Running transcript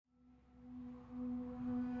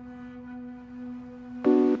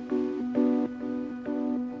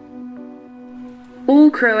All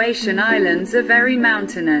Croatian islands are very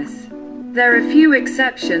mountainous. There are few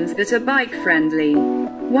exceptions that are bike-friendly.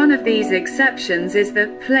 One of these exceptions is the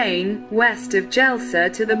plain west of Jelsa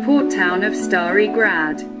to the port town of Stari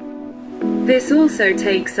Grad. This also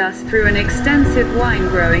takes us through an extensive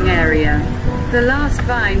wine-growing area. The last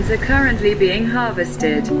vines are currently being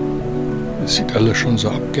harvested. Es sieht alles schon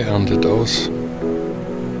so abgeerntet aus.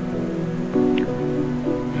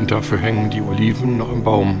 Und dafür hängen die Oliven noch im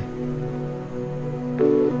Baum.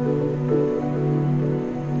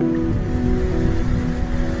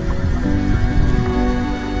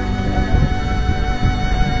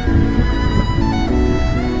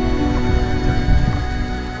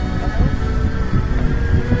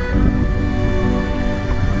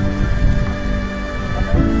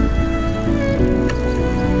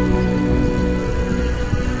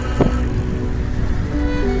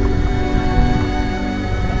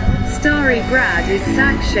 Stari Grad is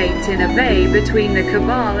sack-shaped in a bay between the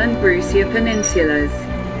Kabal and Brusje peninsulas.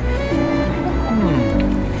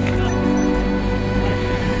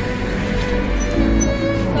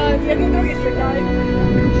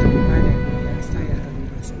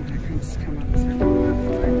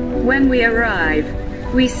 When we arrive,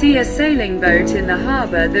 we see a sailing boat in the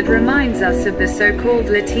harbour that reminds us of the so-called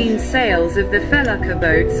lateen sails of the felucca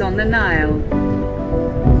boats on the Nile.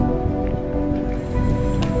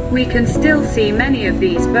 We can still see many of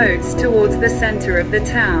these boats towards the center of the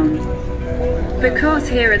town. Because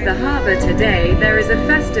here at the harbor today there is a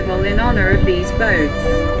festival in honor of these boats.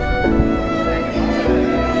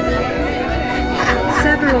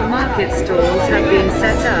 Several market stalls have been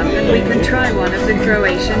set up and we can try one of the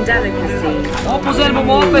Croatian delicacies.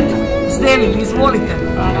 Opuzemamo opet zdevili, izvolite.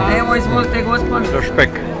 Evo, izvolite, gospodin. Der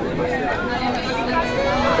Speck.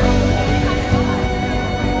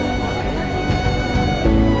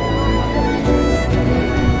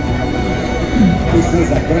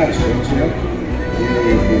 Za kraće,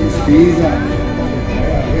 ili spiza.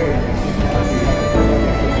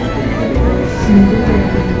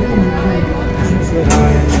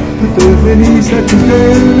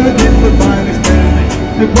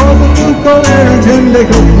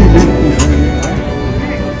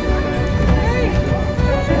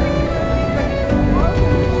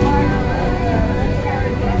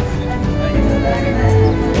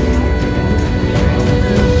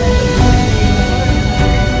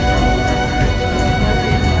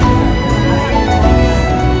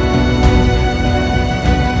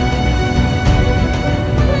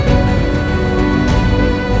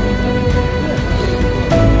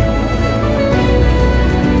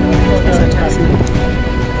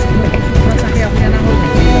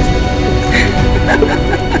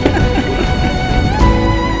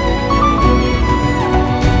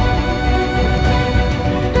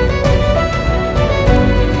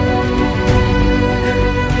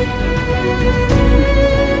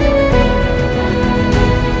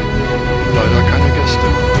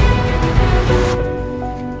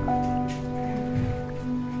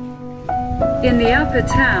 In the upper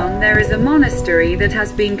town there is a monastery that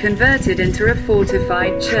has been converted into a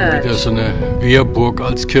fortified church. Wieder so eine Wehrburg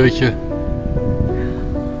als Kirche.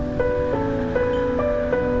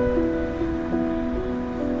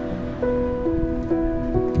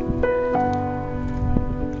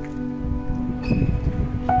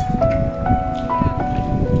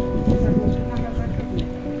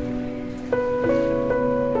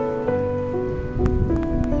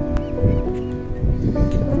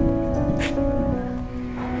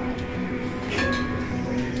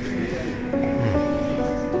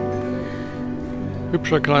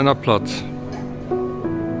 Hübscher kleiner Platz.